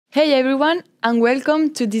Hey everyone, and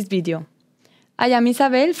welcome to this video. I am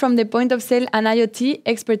Isabel from the Point of Sale and IoT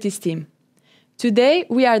expertise team. Today,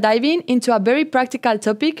 we are diving into a very practical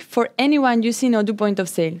topic for anyone using Odoo Point of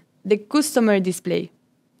Sale, the customer display.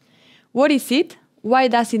 What is it? Why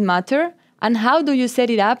does it matter? And how do you set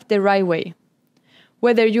it up the right way?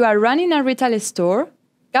 Whether you are running a retail store,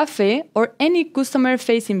 cafe, or any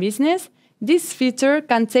customer-facing business, this feature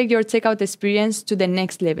can take your checkout experience to the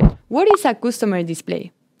next level. What is a customer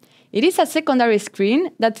display? It is a secondary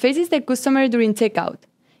screen that faces the customer during checkout.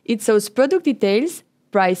 It shows product details,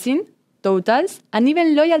 pricing, totals, and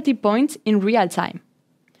even loyalty points in real time.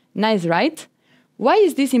 Nice, right? Why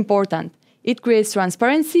is this important? It creates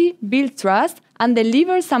transparency, builds trust, and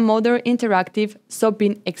delivers a modern interactive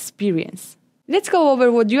shopping experience. Let's go over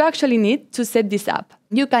what you actually need to set this up.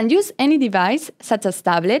 You can use any device, such as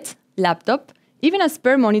tablet, laptop, even a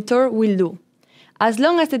spare monitor will do, as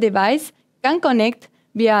long as the device can connect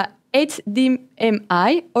via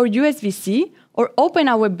HDMI or USB-C or open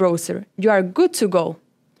a web browser. You are good to go.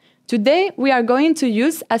 Today, we are going to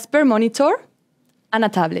use a spare monitor and a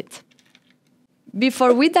tablet.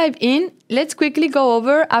 Before we dive in, let's quickly go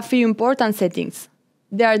over a few important settings.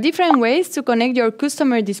 There are different ways to connect your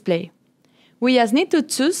customer display. We just need to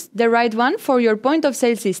choose the right one for your point of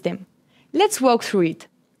sale system. Let's walk through it.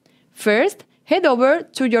 First, head over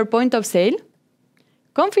to your point of sale,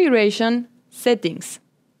 configuration, settings.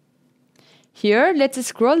 Here, let's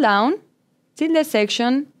scroll down till the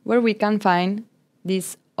section where we can find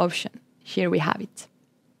this option. Here we have it.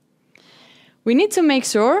 We need to make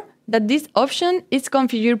sure that this option is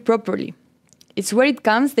configured properly. It's where it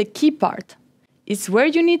comes the key part. It's where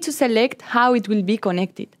you need to select how it will be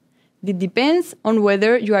connected. It depends on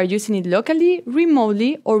whether you are using it locally,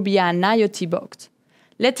 remotely, or via an IoT box.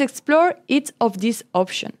 Let's explore each of these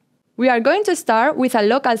options. We are going to start with a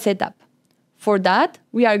local setup. For that,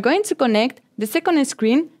 we are going to connect the second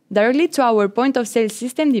screen directly to our point of sale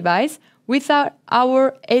system device with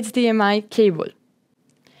our HDMI cable.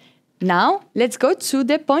 Now, let's go to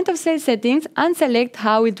the point of sale settings and select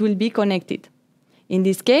how it will be connected. In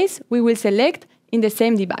this case, we will select in the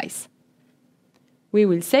same device. We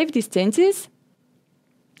will save these changes,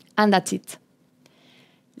 and that's it.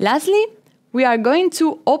 Lastly, we are going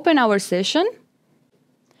to open our session.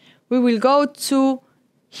 We will go to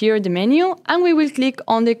here the menu, and we will click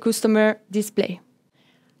on the customer display.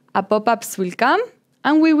 A pop-up will come,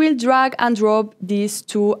 and we will drag and drop this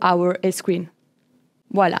to our screen.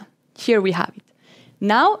 Voila, here we have it.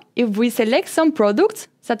 Now, if we select some products,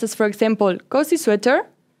 such as, for example, cozy sweater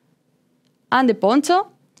and the poncho,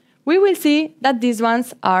 we will see that these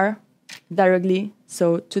ones are directly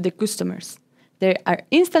shown to the customers. They are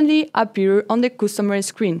instantly appear on the customer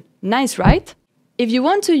screen. Nice, right? If you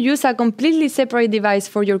want to use a completely separate device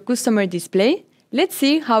for your customer display, let's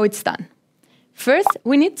see how it's done. First,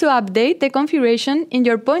 we need to update the configuration in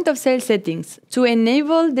your point of sale settings to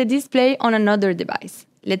enable the display on another device.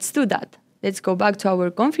 Let's do that. Let's go back to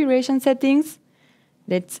our configuration settings.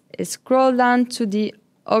 Let's scroll down to the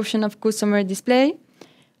option of customer display,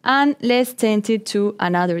 and let's change it to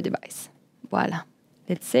another device. Voila.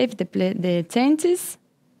 Let's save the changes.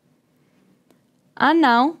 And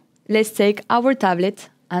now, let's take our tablet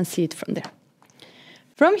and see it from there.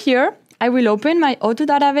 From here, I will open my Odoo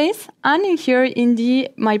database, and in here in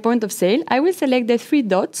my point of sale, I will select the three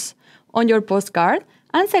dots on your postcard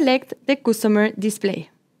and select the customer display.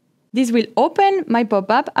 This will open my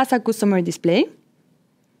pop-up as a customer display.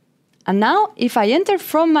 And now, if I enter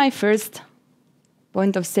from my first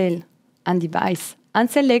point of sale and device and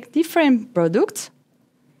select different products,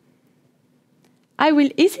 I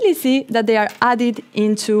will easily see that they are added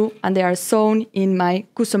into and they are shown in my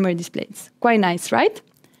customer displays. Quite nice, right?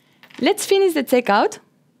 Let's finish the checkout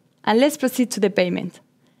and let's proceed to the payment.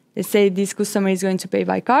 Let's say this customer is going to pay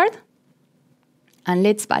by card, and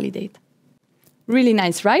let's validate. Really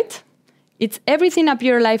nice, right? It's everything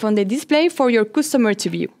appear live on the display for your customer to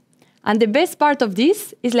view. And the best part of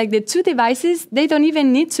this is like the two devices, they don't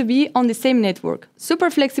even need to be on the same network.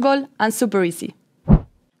 Super flexible and super easy.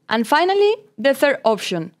 And finally, the third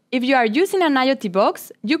option. If you are using an IoT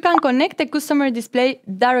box, you can connect the customer display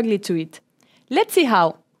directly to it. Let's see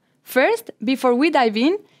how. First, before we dive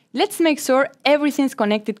in, let's make sure everything's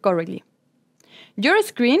connected correctly. Your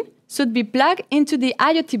screen should be plugged into the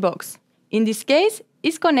IoT box. In this case,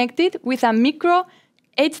 it's connected with a micro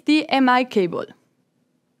HDMI cable.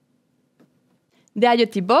 The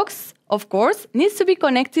IoT box, of course, needs to be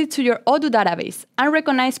connected to your Odoo database and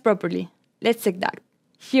recognized properly. Let's check that.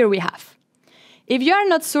 Here we have. If you are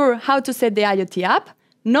not sure how to set the IoT app,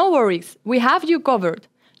 no worries, we have you covered.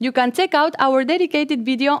 You can check out our dedicated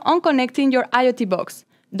video on connecting your IoT box.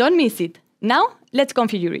 Don't miss it. Now, let's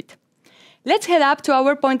configure it. Let's head up to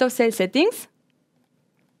our point of sale settings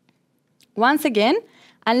once again,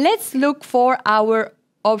 and let's look for our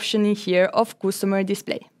option in here of customer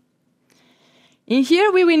display. In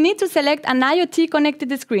here, we will need to select an IoT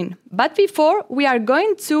connected screen. But before, we are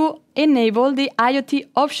going to enable the IoT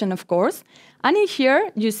option, of course. And in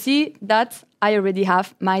here, you see that I already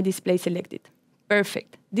have my display selected.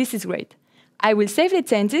 Perfect. This is great. I will save the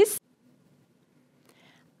changes.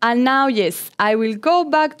 And now, yes, I will go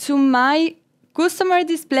back to my customer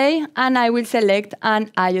display and I will select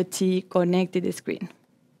an IoT connected screen.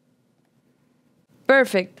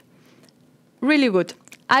 Perfect. Really good.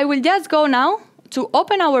 I will just go now to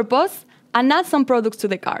open our POS and add some products to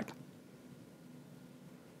the cart.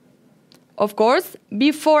 Of course,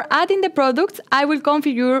 before adding the products, I will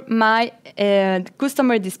configure my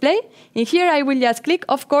customer display. In here, I will just click.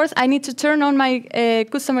 Of course, I need to turn on my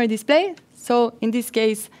customer display. So in this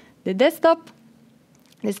case, the desktop.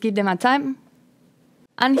 Let's give them a time.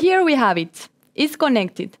 And here we have it. It's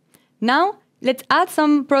connected. Now, let's add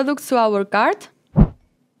some products to our cart.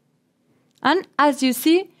 And as you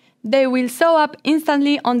see, they will show up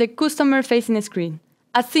instantly on the customer-facing screen.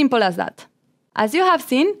 As simple as that. As you have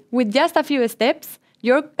seen, with just a few steps,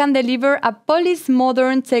 you can deliver a polished,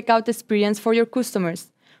 modern checkout experience for your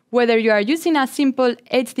customers, whether you are using a simple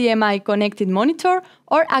HDMI-connected monitor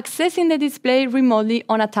or accessing the display remotely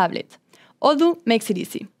on a tablet. Odoo makes it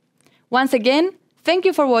easy. Once again, thank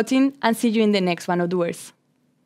you for watching and see you in the next one, Odooers.